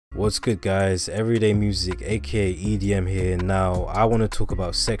What's good guys, everyday music aka EDM here. Now I want to talk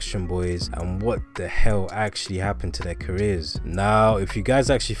about Section Boys and what the hell actually happened to their careers. Now if you guys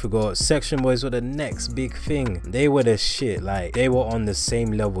actually forgot, Section Boys were the next big thing. They were the shit, like they were on the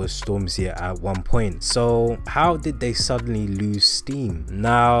same level as Stormzy at one point. So how did they suddenly lose steam?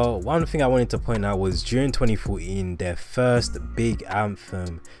 Now one thing I wanted to point out was during 2014 their first big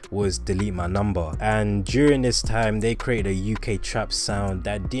anthem was Delete My Number, and during this time they created a UK trap sound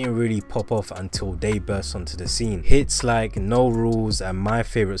that didn't really pop off until they burst onto the scene. Hits like No Rules and my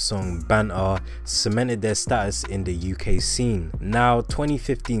favorite song Banter cemented their status in the UK scene. Now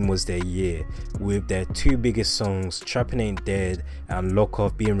 2015 was their year, with their two biggest songs Trappin' Ain't Dead and Lock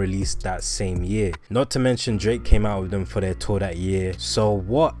Off being released that same year. Not to mention Drake came out with them for their tour that year. So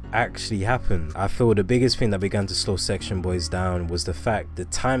what actually happened? I feel the biggest thing that began to slow Section Boys down was the fact the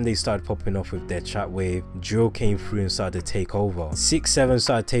time they started popping off with their trap wave, drill came through and started to take over. 6-7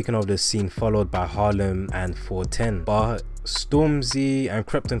 started taking over the scene, followed by Harlem and 410. But Stormzy and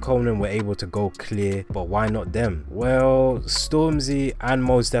Krypton Conan were able to go clear, but why not them? Well, Stormzy and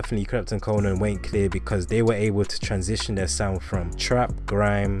most definitely Krypton Conan went clear because they were able to transition their sound from trap,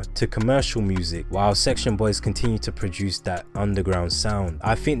 grime to commercial music, while Section Boys continue to produce that underground sound.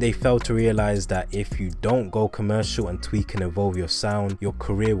 I think they failed to realize that if you don't go commercial and tweak and evolve your sound, your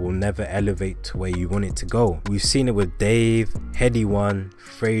career will never elevate to where you want it to go. We've seen it with Dave, Heady One,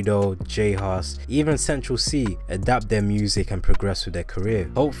 Fredo, J Hus, even Central C adapt their music and progress with their career.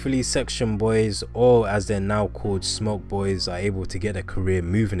 Hopefully Section Boys, or as they're now called Smoke Boys, are able to get their career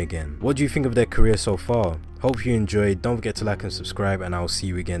moving again. What do you think of their career so far? Hope you enjoyed. Don't forget to like and subscribe, and I'll see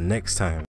you again next time.